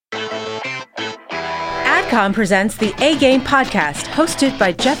AdCom presents the A-Game podcast, hosted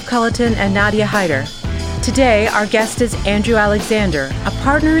by Jeff Culleton and Nadia Hyder. Today, our guest is Andrew Alexander, a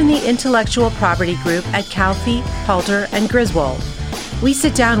partner in the intellectual property group at Calfee, Halter, and Griswold. We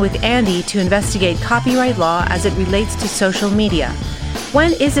sit down with Andy to investigate copyright law as it relates to social media.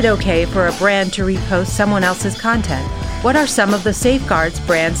 When is it okay for a brand to repost someone else's content? What are some of the safeguards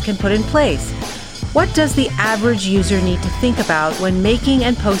brands can put in place? What does the average user need to think about when making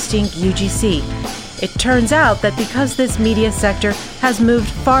and posting UGC? It turns out that because this media sector has moved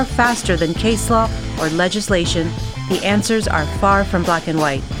far faster than case law or legislation, the answers are far from black and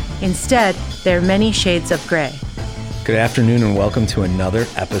white. Instead, there are many shades of gray. Good afternoon and welcome to another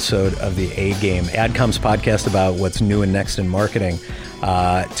episode of the A-Game, AdCom's podcast about what's new and next in marketing.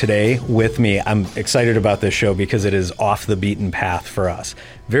 Today with me, I'm excited about this show because it is off the beaten path for us.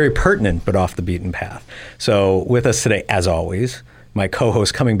 Very pertinent, but off the beaten path. So with us today, as always, my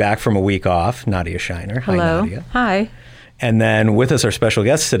co-host coming back from a week off, Nadia Shiner. Hello. Hi, Nadia. Hi. And then with us, our special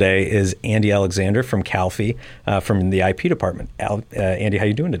guest today is Andy Alexander from Calfee, from the IP department. Andy, how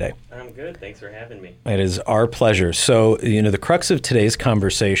you doing today? I'm good. Thanks for having me. It is our pleasure. So, the crux of today's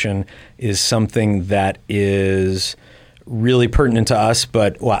conversation is something that is really pertinent to us,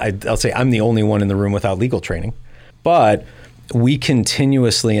 but I'll say I'm the only one in the room without legal training. But we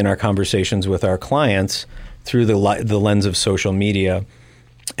continuously, in our conversations with our clients, through the lens of social media,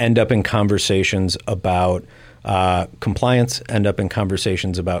 end up in conversations about compliance, end up in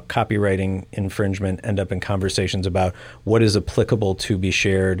conversations about copywriting infringement, end up in conversations about what is applicable to be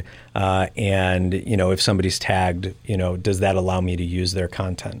shared, and if somebody's tagged, does that allow me to use their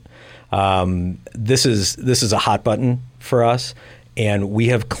content? This is a hot button for us, and we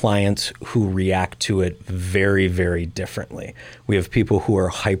have clients who react to it very, very differently. We have people who are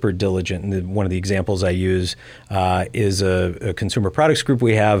hyper diligent, and one of the examples I use is a consumer products group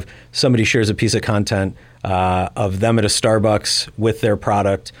we have. Somebody shares a piece of content of them at a Starbucks with their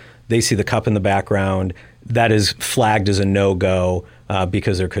product. They see the cup in the background. That is flagged as a no-go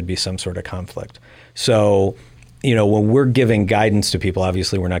because there could be some sort of conflict. So, when we're giving guidance to people,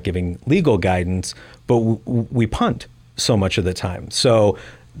 obviously we're not giving legal guidance, but we punt so much of the time. So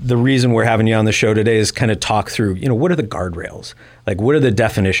the reason we're having you on the show today is kind of talk through, what are the guardrails? Like, what are the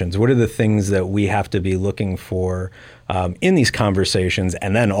definitions? What are the things that we have to be looking for in these conversations?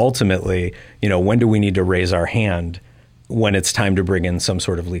 And then ultimately, when do we need to raise our hand when it's time to bring in some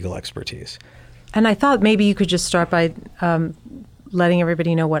sort of legal expertise? And I thought maybe you could just start by letting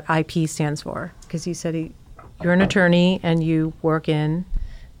everybody know what IP stands for, because you said you're an attorney and you work in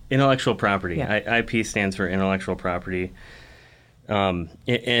Intellectual property. Yeah. IP stands for intellectual property.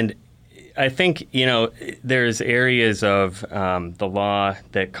 And I think, there's areas of the law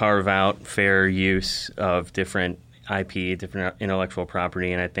that carve out fair use of different IP, different intellectual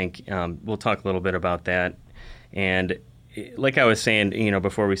property. And I think we'll talk a little bit about that. And like I was saying,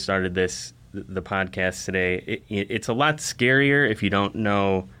 before we started the podcast today, it's a lot scarier if you don't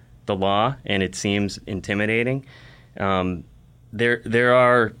know the law and it seems intimidating. There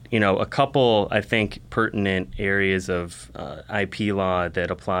are, a couple, I think, pertinent areas of IP law that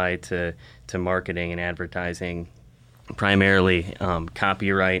apply to marketing and advertising, primarily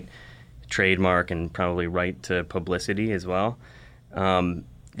copyright, trademark, and probably right to publicity as well. Do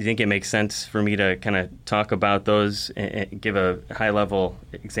you think it makes sense for me to kind of talk about those and give a high-level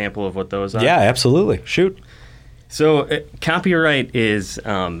example of what those are? Yeah, absolutely. Shoot. So copyright is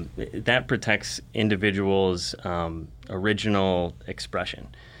that protects individuals' original expression.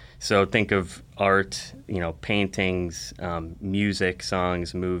 So think of art, paintings, music,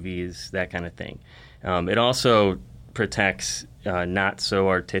 songs, movies, that kind of thing. It also protects not so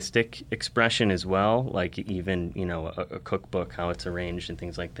artistic expression as well, like even a cookbook, how it's arranged and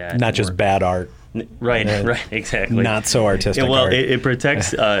things like that. Not just bad art. Right, exactly. Not so artistic. Well, art. it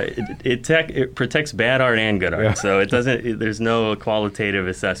protects it protects bad art and good art. Yeah. So it doesn't. There's no qualitative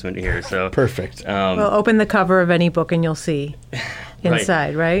assessment here. So perfect. Well, open the cover of any book and you'll see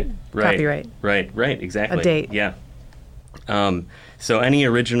inside, right? Copyright. Right. Exactly. A date. Yeah. So any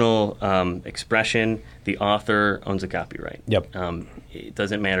original expression, the author owns a copyright. Yep. It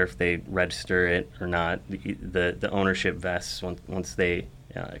doesn't matter if they register it or not. The ownership vests once they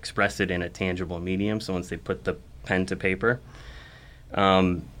express it in a tangible medium. So once they put the pen to paper.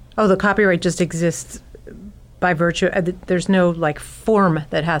 The copyright just exists by virtue. There's no form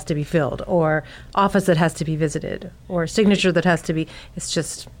that has to be filled, or office that has to be visited, or signature that has to be. It's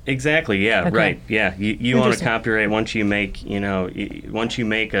just exactly. Yeah. Okay. Right. Yeah. You own a copyright once you make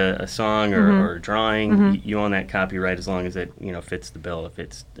a song or a drawing. You own that copyright as long as it fits the bill. If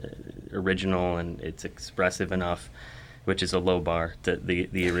it's original and it's expressive enough. which is a low bar.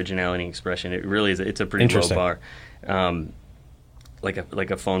 The originality and expression, it really is. It's a pretty low bar. Like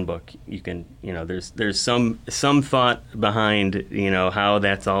a phone book, you can, there's some thought behind, how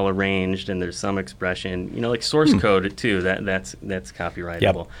that's all arranged, and there's some expression, like source code too. That's copyrightable.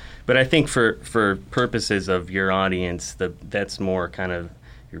 Yep. But I think for purposes of your audience, that's more kind of,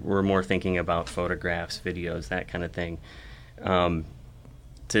 we're more thinking about photographs, videos, that kind of thing.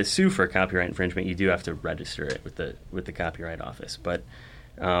 To sue for copyright infringement, you do have to register it with the Copyright Office. But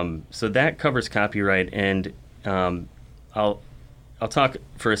so that covers copyright, and I'll talk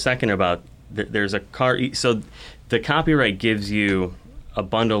for a second about there's a so the copyright gives you a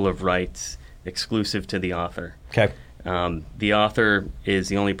bundle of rights exclusive to the author. Okay. The author is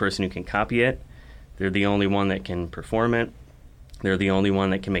the only person who can copy it. They're the only one that can perform it. They're the only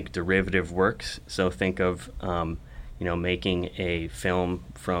one that can make derivative works. So think of making a film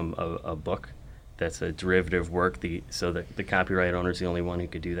from a book. That's a derivative work. So the copyright owner is the only one who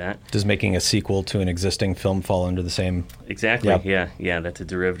could do that. Does making a sequel to an existing film fall under the same? Exactly. Yep. Yeah. That's a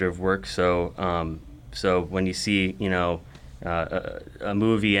derivative work. So so when you see a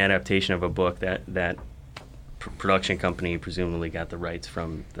movie adaptation of a book, that production company presumably got the rights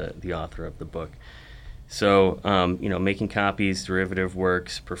from the author of the book. So making copies, derivative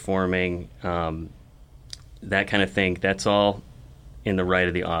works, performing, that kind of thing, that's all in the right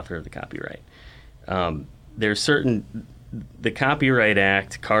of the author of the copyright. The Copyright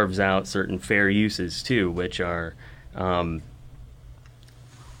Act carves out certain fair uses too, which are,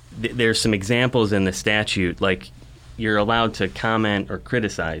 there's some examples in the statute, like you're allowed to comment or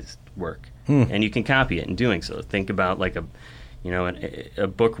criticize work, and you can copy it in doing so. Think about like a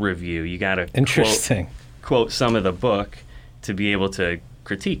book review. You got to quote some of the book to be able to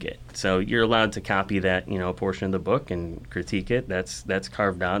critique it. So you're allowed to copy that, portion of the book and critique it. That's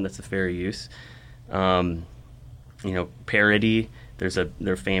carved out. That's a fair use. Parody. There's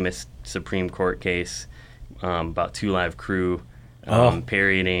their famous Supreme Court case about Two Live Crew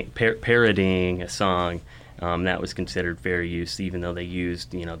parodying a song. That was considered fair use, even though they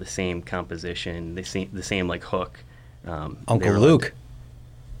used the same composition, the same like hook. Uncle Luke.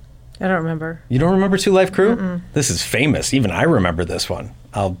 I don't remember. You don't remember Two Live Crew? Mm-mm. This is famous. Even I remember this one.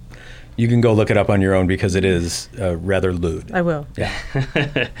 You can go look it up on your own because it is rather lewd. I will.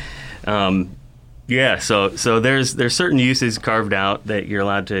 Yeah. So there's certain uses carved out that you're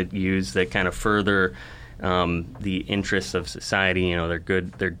allowed to use that kind of further the interests of society.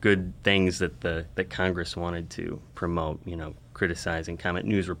 They're good things that Congress wanted to promote. Criticizing, comment,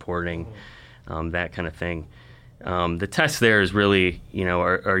 news reporting, that kind of thing. The test there is really,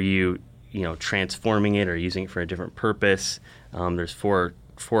 are you, transforming it or using it for a different purpose? There's four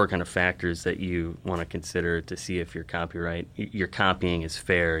kind of factors that you want to consider to see if your copying is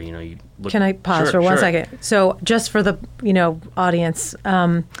fair. You look. Can I pause for 1 second? So just for the audience,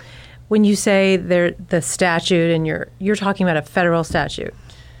 when you say the statute and you're talking about a federal statute,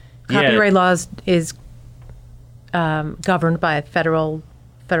 copyright laws is governed by a federal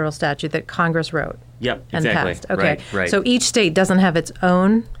statute that Congress wrote. Yep, and exactly. passed. Okay, right. So each state doesn't have its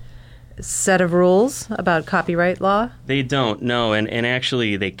own set of rules about copyright law? They don't, no, and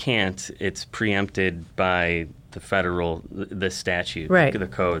actually they can't. It's preempted by the statute, right. The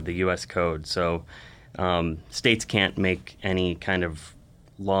code, the U.S. code. So states can't make any kind of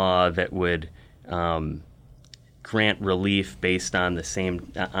law that would grant relief based on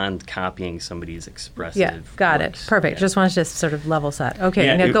on copying somebody's expressive. Yeah, got works. It. Perfect. Yeah. Just wanted to sort of level set.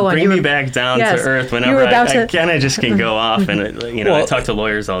 Okay, now go on. Bring me back down to earth whenever I just can go off and I talk to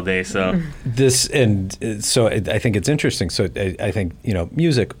lawyers all day. So I think it's interesting. So I think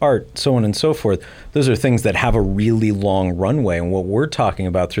music, art, so on and so forth. Those are things that have a really long runway, and what we're talking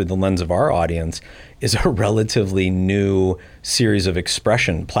about through the lens of our audience is a relatively new series of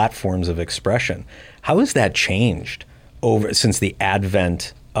platforms of expression. How has that changed since the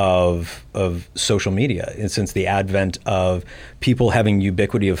advent of social media and since the advent of people having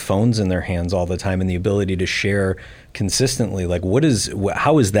ubiquity of phones in their hands all the time and the ability to share consistently? Like,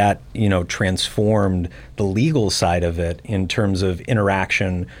 how has that transformed the legal side of it in terms of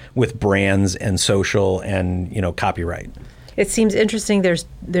interaction with brands and social and copyright? It seems interesting.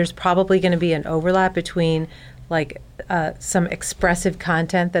 There's probably going to be an overlap between some expressive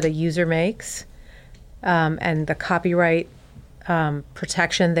content that a user makes and the copyright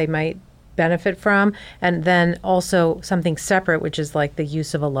protection they might benefit from, and then also something separate, which is like the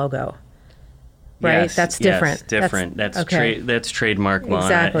use of a logo. Right? Yes, that's different. Yes, different. That's okay. That's trademark law.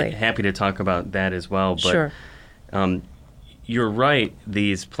 Exactly. I'm happy to talk about that as well. But sure. You're right.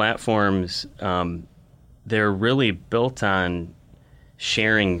 These platforms, they're really built on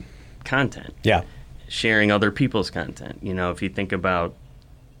sharing content. Yeah. sharing other people's content. If you think about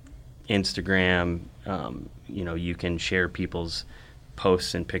Instagram, you can share people's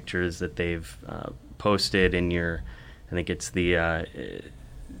posts and pictures that they've posted in your, I think it's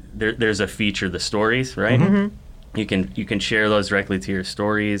there's a feature, the stories, right? Mm-hmm. You can share those directly to your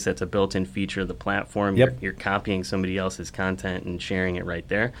stories. That's a built-in feature of the platform. Yep. You're copying somebody else's content and sharing it right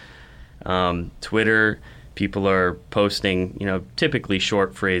there. Twitter, people are posting, typically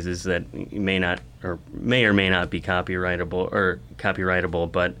short phrases that may or may not be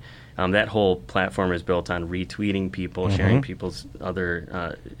copyrightable, but that whole platform is built on retweeting people, sharing people's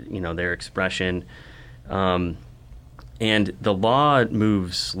other, their expression. And the law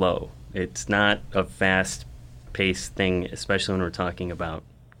moves slow. It's not a fast-paced thing, especially when we're talking about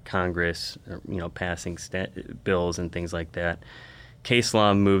Congress, passing bills and things like that. Case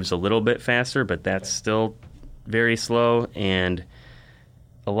law moves a little bit faster, but that's still very slow. And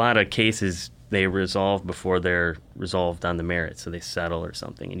a lot of cases, they resolve before they're resolved on the merits, so they settle or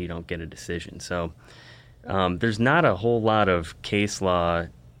something, and you don't get a decision. So there's not a whole lot of case law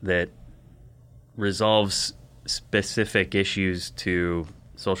that resolves specific issues to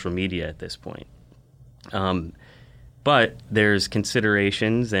social media at this point. But there's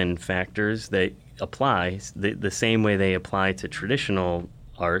considerations and factors that apply the same way they apply to traditional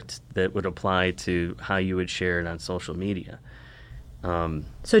art that would apply to how you would share it on social media.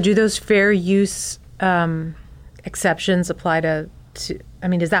 So do those fair use exceptions apply to,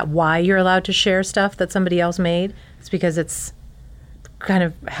 is that why you're allowed to share stuff that somebody else made? It's because it's kind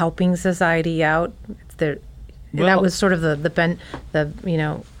of helping society out? That was sort of the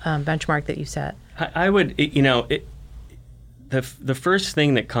benchmark that you set. I would, the first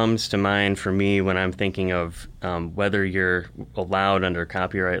thing that comes to mind for me when I'm thinking of whether you're allowed under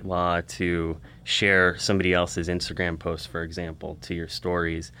copyright law to share somebody else's Instagram post, for example, to your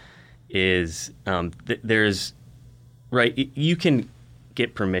stories, is you can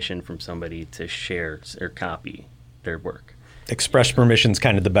get permission from somebody to share or copy their work. Express permission's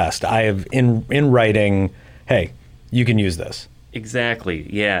kind of the best. I have in writing, hey, you can use this. Exactly.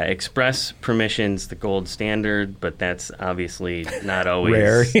 Yeah. Express permission's the gold standard, but that's obviously not always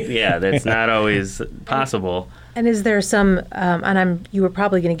rare. Yeah, that's not always possible. And is there some, you were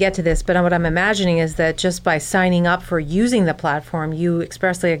probably going to get to this, but what I'm imagining is that just by signing up for using the platform, you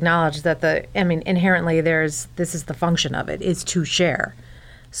expressly acknowledge that inherently this is the function of it, is to share,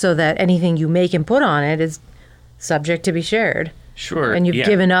 so that anything you make and put on it is subject to be shared. Sure. And you've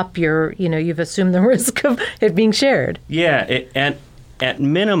given up you've assumed the risk of it being shared. Yeah. At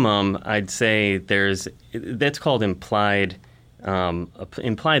minimum, I'd say that's called implied.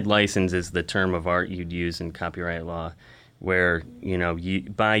 Implied license is the term of art you'd use in copyright law, where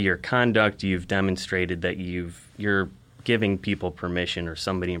by your conduct you've demonstrated that you're giving people permission, or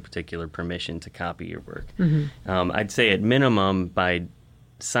somebody in particular permission, to copy your work. Mm-hmm. I'd say at minimum, by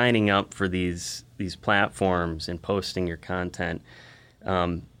signing up for these platforms and posting your content,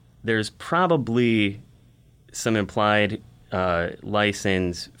 there's probably some implied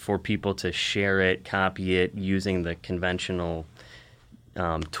license for people to share it, copy it, using the conventional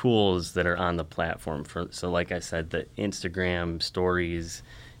tools that are on the platform. So like I said, the Instagram stories,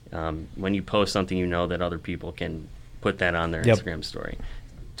 when you post something, that other people can put that on their Instagram story.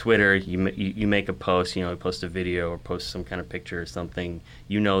 Twitter, you make a post, post a video or post some kind of picture or something,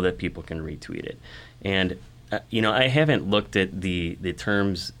 that people can retweet it. And, I haven't looked at the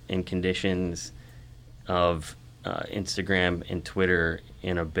terms and conditions of Instagram and Twitter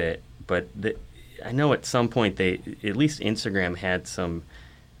in a bit, but I know at some point at least Instagram had some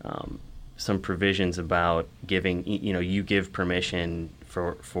provisions about giving, you give permission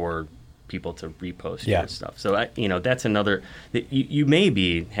for people to repost your stuff. So that's another. You may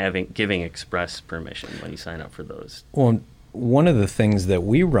be giving express permission when you sign up for those. Well, one of the things that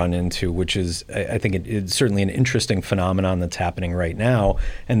we run into, which is I think it's certainly an interesting phenomenon that's happening right now,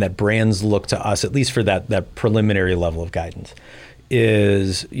 and that brands look to us at least for that preliminary level of guidance,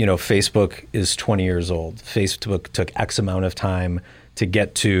 is Facebook is 20 years old. Facebook took X amount of time to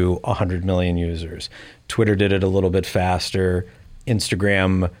get to 100 million users. Twitter did it a little bit faster.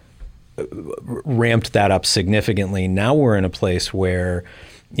 Instagram ramped that up significantly. Now we're in a place where,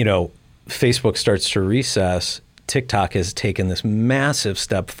 Facebook starts to recess. TikTok has taken this massive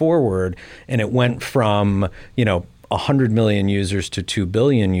step forward, and it went from, 100 million users to 2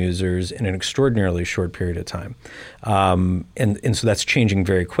 billion users in an extraordinarily short period of time. And so that's changing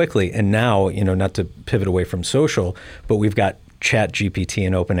very quickly. And now, not to pivot away from social, but we've got ChatGPT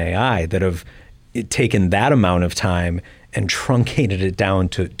and OpenAI that have taken that amount of time and truncated it down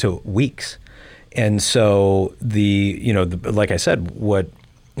to weeks. And so like I said, what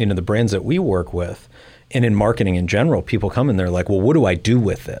the brands that we work with, and in marketing in general, people come and they're like, well, what do I do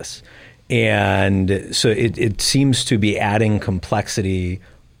with this? And so it seems to be adding complexity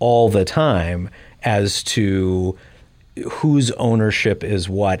all the time as to whose ownership is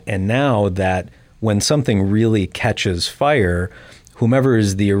what. And now that when something really catches fire, whomever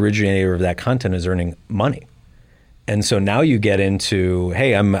is the originator of that content is earning money. And so now you get into,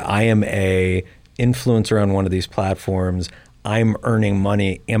 hey, I am a influencer on one of these platforms. I'm earning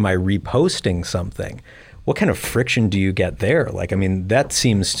money. Am I reposting something? What kind of friction do you get there? Like, I mean, that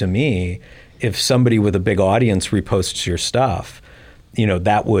seems to me, if somebody with a big audience reposts your stuff,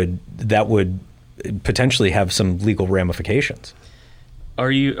 that would potentially have some legal ramifications.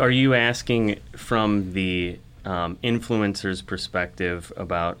 Are you asking from the influencer's perspective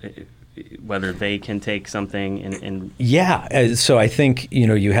about whether they can take something and Yeah. So I think,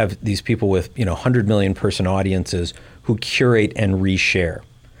 you have these people with, 100 million person audiences who curate and reshare.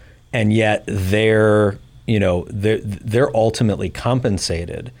 And yet they're ultimately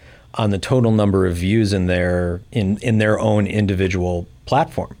compensated on the total number of views in their own individual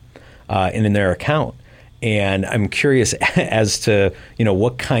platform and in their account. And I'm curious as to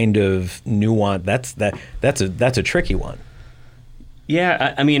what kind of nuance that's a tricky one.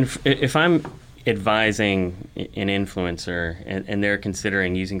 Yeah, I mean, if I'm advising an influencer and they're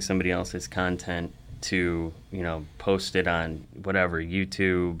considering using somebody else's content to post it on whatever,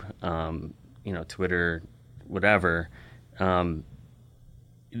 YouTube, Twitter, whatever,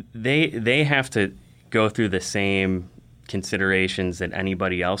 they have to go through the same considerations that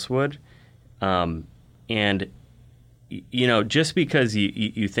anybody else would, and just because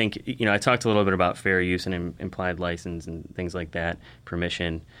you think, I talked a little bit about fair use and implied license and things like that,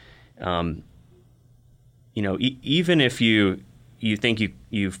 permission. Even if you think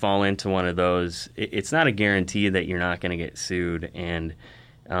you fall into one of those, it's not a guarantee that you're not going to get sued, and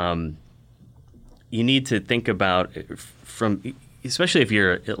you need to think about especially if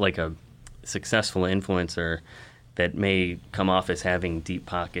you're like a successful influencer that may come off as having deep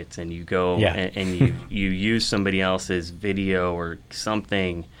pockets, and you go and you use somebody else's video or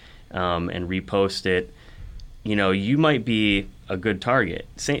something and repost it, you might be a good target.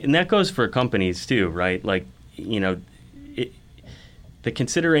 And that goes for companies too, right? Like, the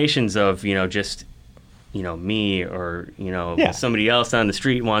considerations of, just, me or, somebody else on the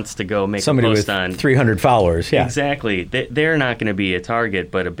street wants to go make somebody a post with on 300 followers. Yeah, exactly. They're not going to be a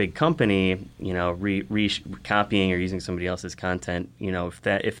target, but a big company, copying or using somebody else's content, if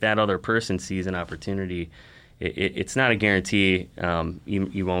that other person sees an opportunity, it's not a guarantee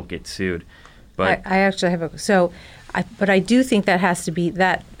you won't get sued. But I actually have but I do think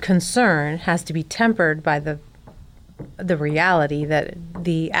that concern has to be tempered by the reality that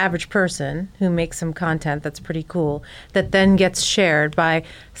the average person who makes some content that's pretty cool, that then gets shared by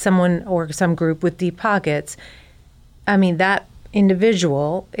someone or some group with deep pockets, I mean, that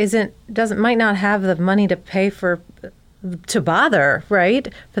individual might not have the money to pay to bother, right?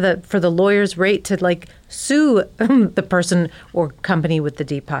 For the lawyer's rate to sue the person or company with the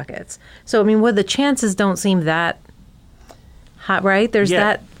deep pockets. So I mean, the chances don't seem that hot, right? There's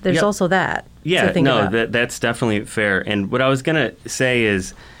also that. Yeah, that's definitely fair. And what I was going to say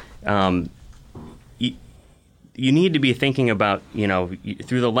is you need to be thinking about,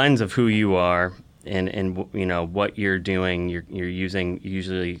 through the lens of who you are and what you're doing. You're using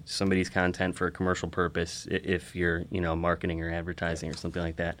usually somebody's content for a commercial purpose if you're, marketing or advertising or something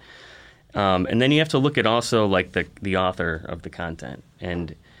like that. And then you have to look at also the author of the content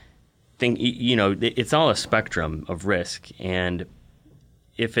and think, it's all a spectrum of risk. And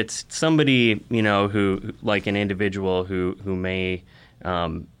if it's somebody, who like an individual who may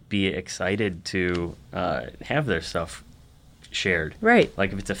be excited to have their stuff shared, right?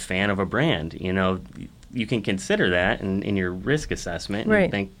 Like if it's a fan of a brand, you can consider that in your risk assessment and right.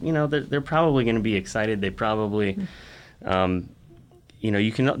 think, they're probably going to be excited. They probably,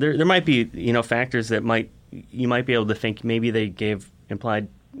 you can. There might be, factors that you might be able to think maybe they gave implied,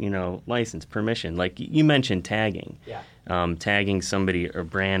 license, permission. Like you mentioned tagging. Yeah. Tagging somebody or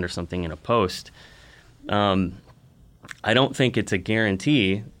brand or something in a post. I don't think it's a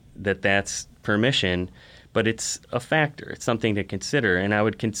guarantee that that's permission, but it's a factor. It's something to consider, and I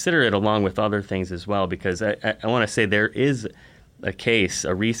would consider it along with other things as well, because I want to say there is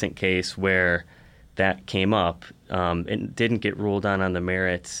a recent case where that came up. It didn't get ruled on the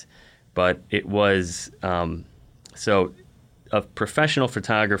merits, but it was so a professional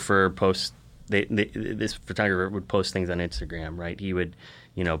photographer posts. This photographer would post things on Instagram, right? He would,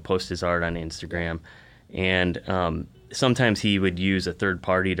 post his art on Instagram, and sometimes he would use a third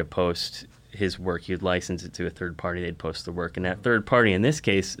party to post his work. He'd license it to a third party. They'd post the work, and that third party, in this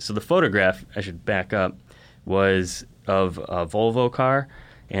case, so the photograph, I should back up, was of a Volvo car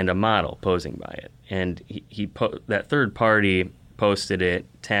and a model posing by it. And that third party posted it,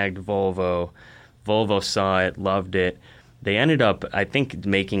 tagged Volvo. Volvo saw it, loved it. They ended up, I think,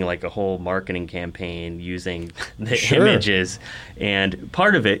 making like a whole marketing campaign using the images. And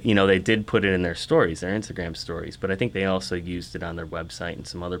part of it, they did put it in their stories, their Instagram stories, but I think they also used it on their website and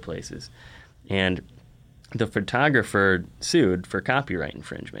some other places. And the photographer sued for copyright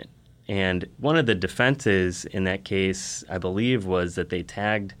infringement. And one of the defenses in that case, I believe, was that they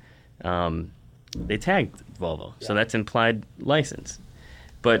tagged Volvo. Yeah. So that's implied license.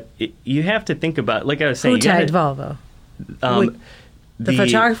 But you have to think about, like I was saying, who tagged Volvo? The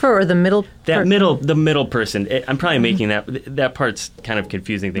photographer or the middle? The middle person. I'm probably making that part's kind of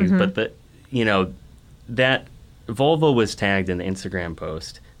confusing things, but that Volvo was tagged in the Instagram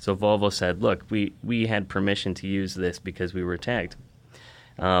post. So Volvo said, "Look, we had permission to use this because we were tagged."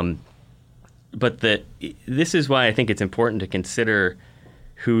 But this is why I think it's important to consider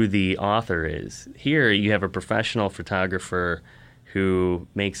who the author is. Here, you have a professional photographer who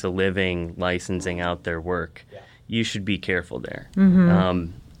makes a living licensing out their work. Yeah. You should be careful there.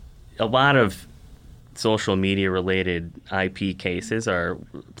 A lot of social media-related IP cases are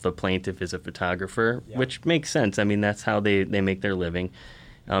the plaintiff is a photographer, which makes sense. I mean, that's how they make their living.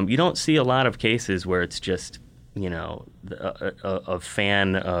 You don't see a lot of cases where it's just, a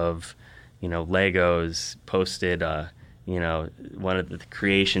fan of, Legos posted, one of the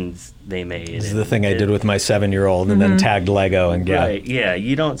creations they made. This is the thing I did with my 7-year-old and then tagged Lego. And Right, yeah.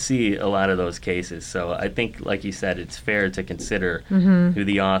 You don't see a lot of those cases. So I think, like you said, it's fair to consider who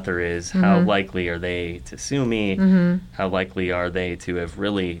the author is. How likely are they to sue me? How likely are they to have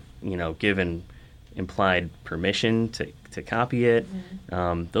really, given implied permission to copy it?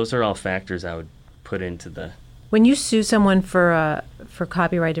 Those are all factors I would put into the... When you sue someone for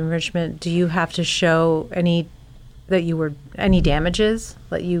copyright infringement, do you have to show any damages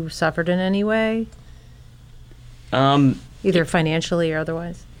that you suffered in any way? Either financially or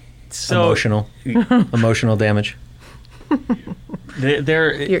otherwise? Emotional damage.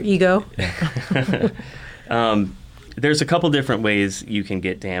 Your ego? There's a couple different ways you can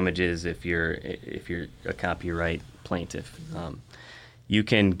get damages if you're a copyright plaintiff. You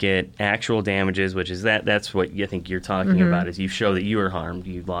can get actual damages, which is that's what I think you're talking about, is you show that you were harmed,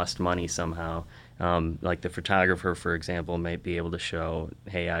 you lost money somehow. Like the photographer, for example, might be able to show,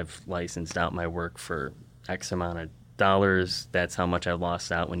 hey, I've licensed out my work for X amount of dollars. That's how much I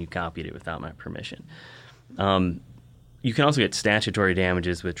lost out when you copied it without my permission. You can also get statutory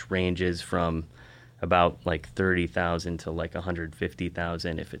damages, which ranges from about like $30,000 to like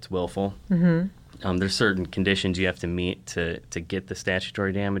 $150,000 if it's willful. There's certain conditions you have to meet to get the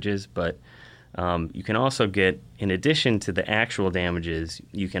statutory damages, but you can also get, in addition to the actual damages,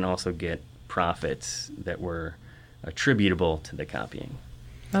 you can also get profits that were attributable to the copying.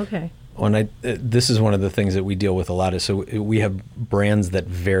 Okay. Well, this is one of the things that we deal with a lot. So we have brands that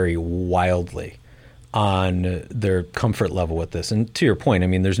vary wildly on their comfort level with this. And to your point, I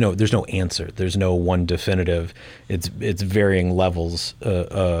mean, there's no answer. There's no one definitive. It's varying levels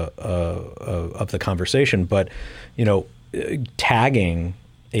of the conversation. But tagging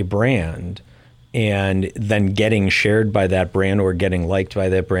a brand and then getting shared by that brand or getting liked by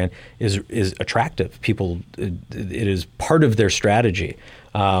that brand is attractive. People, it is part of their strategy.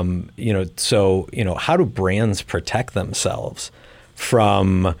 So how do brands protect themselves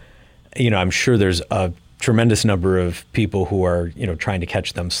from, I'm sure there's a tremendous number of people who are, trying to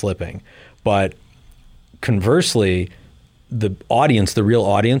catch them slipping. But conversely, the real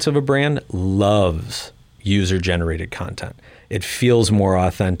audience of a brand loves user-generated content. It feels more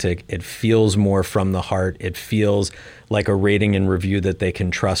authentic. It feels more from the heart. It feels like a rating and review that they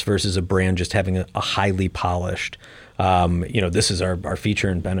can trust versus a brand just having a highly polished, this is our feature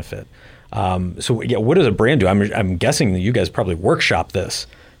and benefit. What does a brand do? I'm guessing that you guys probably workshop this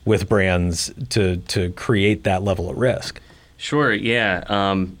with brands to create that level of risk. Sure,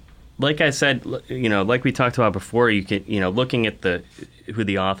 yeah. Like I said, like we talked about before, you can, looking at who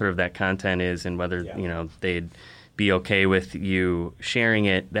the author of that content is and whether, they'd be okay with you sharing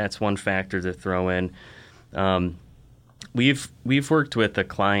it. That's one factor to throw in. We've worked with a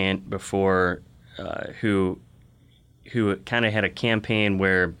client before who kind of had a campaign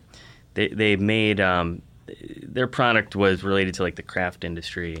where they made their product was related to like the craft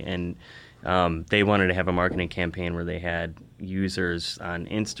industry, and they wanted to have a marketing campaign where they had users on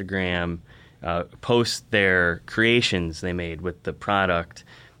Instagram post their creations they made with the product.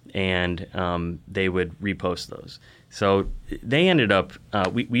 and they would repost those. So they ended up,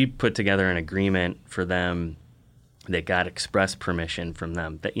 we put together an agreement for them that got express permission from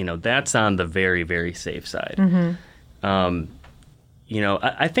them. That, you know, that's on the very, very safe side. You know,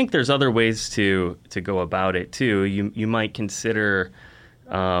 I think there's other ways to go about it too. You might consider,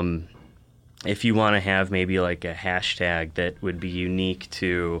 if you want to have maybe like a hashtag that would be unique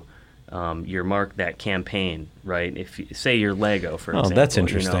to your that campaign, right? If you, say you're Lego, for example. That's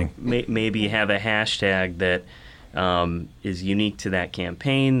interesting. You know, maybe have a hashtag that is unique to that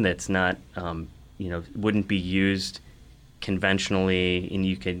campaign. That's not, you know, wouldn't be used conventionally, and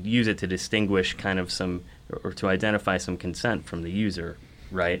you could use it to distinguish kind of some, or to identify some consent from the user,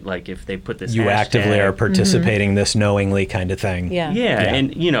 right? Like if they put this you hashtag, actively are participating this knowingly kind of thing. Yeah. Yeah,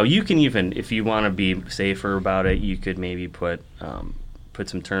 and you know, you can even, if you want to be safer about it, you could maybe put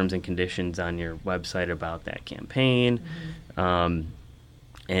some terms and conditions on your website about that campaign, and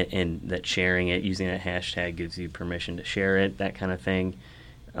that sharing it using that hashtag gives you permission to share it, that kind of thing.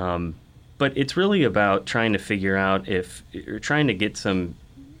 But it's really about trying to figure out if you're trying to get some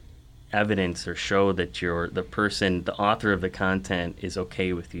evidence or show that the author of the content is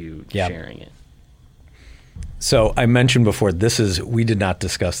okay with you sharing it. So I mentioned before, we did not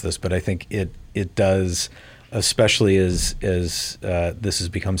discuss this, but I think it does, especially as this has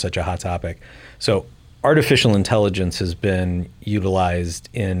become such a hot topic. So artificial intelligence has been utilized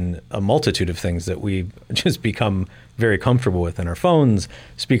in a multitude of things that we've just become very comfortable with in our phones,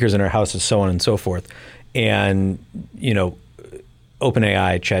 speakers in our houses, so on and so forth. And, you know,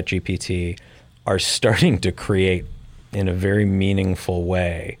 OpenAI, ChatGPT are starting to create in a very meaningful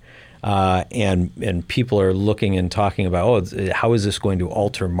way. And people are looking and talking about, how is this going to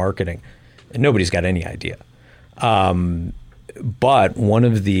alter marketing? And nobody's got any idea. But one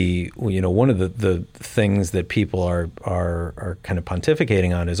of the things that people are kind of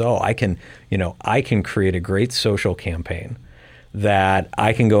pontificating on is, I can create a great social campaign that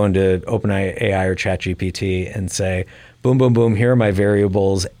I can go into OpenAI or ChatGPT and say, boom, boom, boom, here are my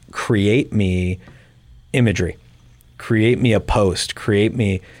variables, create me imagery, create me a post, create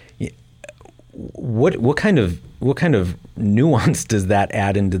me. What kind of nuance does that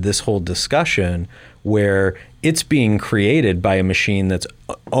add into this whole discussion where it's being created by a machine that's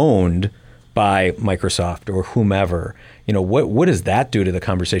owned by Microsoft or whomever? You know, what does that do to the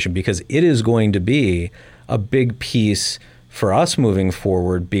conversation? Because it is going to be a big piece for us moving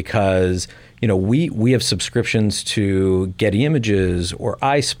forward, because, you know, we have subscriptions to Getty Images or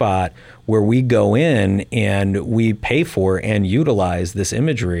iSpot where we go in and we pay for and utilize this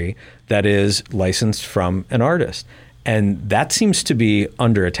imagery that is licensed from an artist. And that seems to be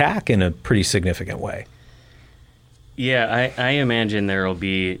under attack in a pretty significant way. Yeah, I imagine there will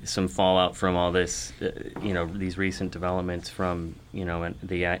be some fallout from all this, these recent developments from,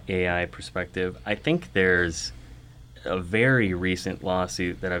 the AI perspective. I think there's a very recent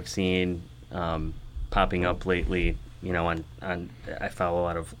lawsuit that I've seen popping up lately. I follow a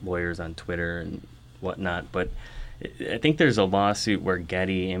lot of lawyers on Twitter and whatnot, but I think there's a lawsuit where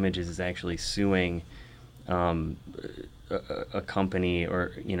Getty Images is actually suing a company,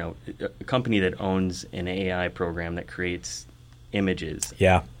 or a company that owns an AI program that creates images.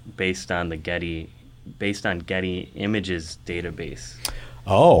 Yeah. Based on Getty Images database.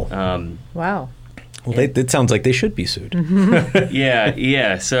 Oh. Wow. Well, it sounds like they should be sued.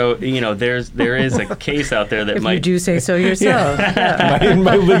 Yeah. So there is a case out there that if might. You do say so yourself. Yeah. In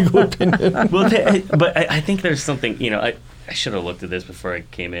my legal opinion. Well, but I think there's something. I should have looked at this before I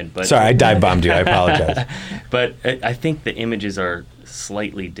came in. But sorry, I dive bombed you. I apologize. But I think the images are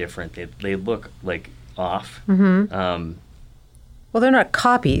slightly different. They look like off. Mm-hmm. Well, they're not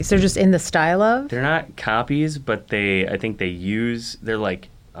copies. They're just in the style of. They're not copies, but they're like.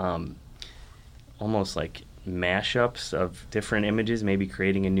 Almost like mashups of different images, maybe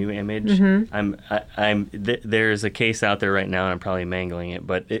creating a new image. Mm-hmm. There's a case out there right now, and I'm probably mangling it,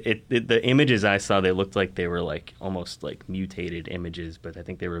 but the images I saw, they looked like they were like almost like mutated images, but I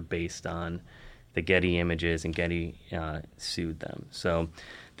think they were based on the Getty Images, and Getty sued them. So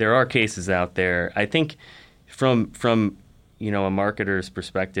there are cases out there. I think from a marketer's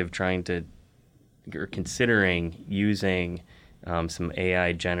perspective, trying to or considering using some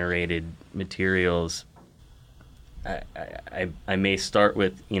AI-generated materials, I may start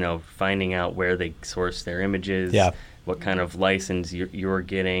with, finding out where they source their images, what kind of license you're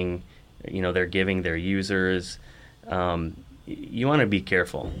getting, they're giving their users. You want to be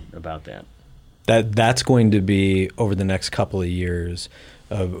careful about that. That's going to be, over the next couple of years,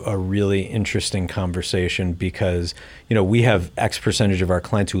 a really interesting conversation, because, we have X percentage of our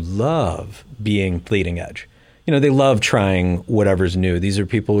clients who love being bleeding edge. they love trying whatever's new. These are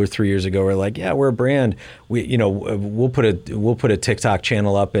people who 3 years ago were like, yeah, we're a brand. We'll put a TikTok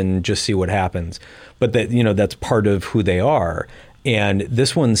channel up and just see what happens. But that's part of who they are. And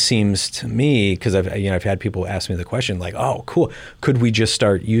this one seems to me, because I've had people ask me the question like, oh, cool, could we just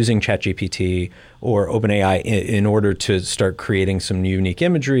start using ChatGPT or OpenAI in order to start creating some unique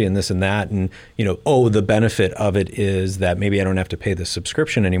imagery and this and that? And, the benefit of it is that maybe I don't have to pay the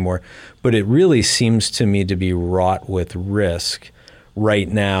subscription anymore. But it really seems to me to be wrought with risk right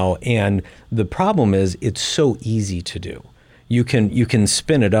now. And the problem is it's so easy to do. You can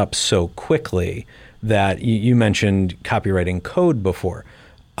spin it up so quickly that you mentioned copywriting code before.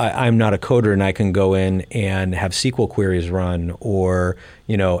 I'm not a coder, and I can go in and have SQL queries run, or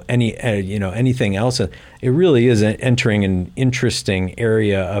anything else. It really is entering an interesting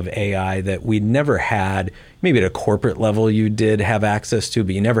area of AI that we never had. Maybe at a corporate level you did have access to,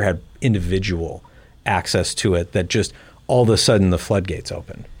 but you never had individual access to it. That just all of a sudden the floodgates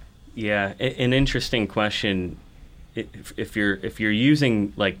opened. Yeah, an interesting question. If you're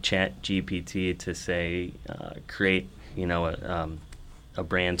using like ChatGPT to say create a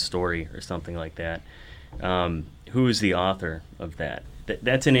brand story or something like that, who is the author of that?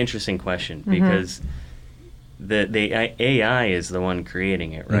 That's an interesting question, because the AI is the one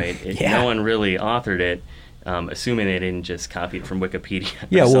creating it, right? No one really authored it, assuming they didn't just copy it from Wikipedia.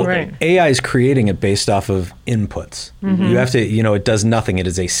 Yeah, well, AI is creating it based off of inputs. You have to, it does nothing. It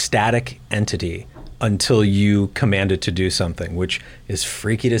is a static entity until you command it to do something, which is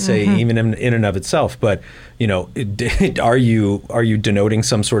freaky to say even in and of itself. But, are you denoting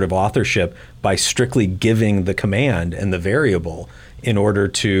some sort of authorship by strictly giving the command and the variable in order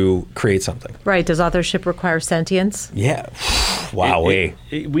to create something? Right. Does authorship require sentience? Yeah. Wow.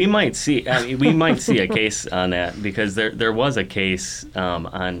 We might see a case on that, because there was a case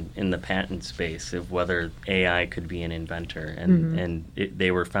in the patent space of whether AI could be an inventor, and they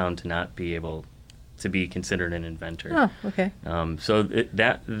were found to not be able to be considered an inventor. Oh, okay. So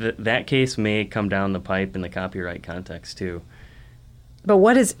that case may come down the pipe in the copyright context too. But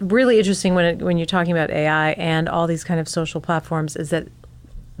what is really interesting when you're talking about AI and all these kind of social platforms is that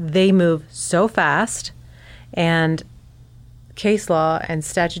they move so fast, and case law and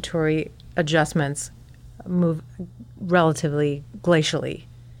statutory adjustments move relatively glacially.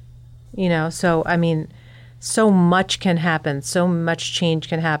 So I mean, so much can happen, so much change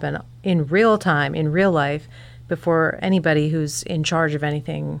can happen in real time, in real life, before anybody who's in charge of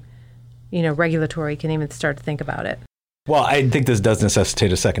anything, regulatory can even start to think about it. Well, I think this does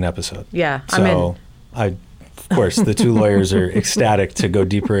necessitate a second episode. Yeah, so of course, the two lawyers are ecstatic to go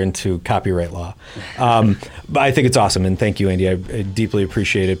deeper into copyright law. But I think it's awesome, and thank you, Andy. I deeply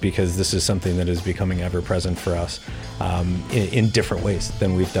appreciate it, because this is something that is becoming ever present for us in different ways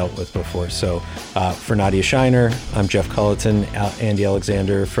than we've dealt with before. So for Nadia Shiner, I'm Jeff Culleton, Andy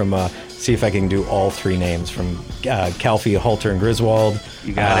Alexander from, see if I can do all three names, from Calfee, Halter, and Griswold.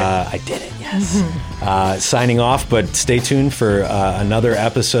 You got it. I did it, yes. Signing off, but stay tuned for another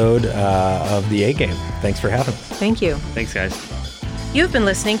episode of The A-Game. Thanks for having us. Thank you. Thanks, guys. You've been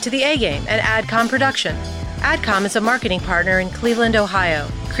listening to The A-Game, an AdCom production. AdCom is a marketing partner in Cleveland, Ohio,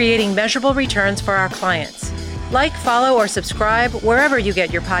 creating measurable returns for our clients. Like, follow, or subscribe wherever you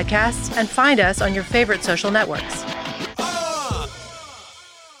get your podcasts, and find us on your favorite social networks.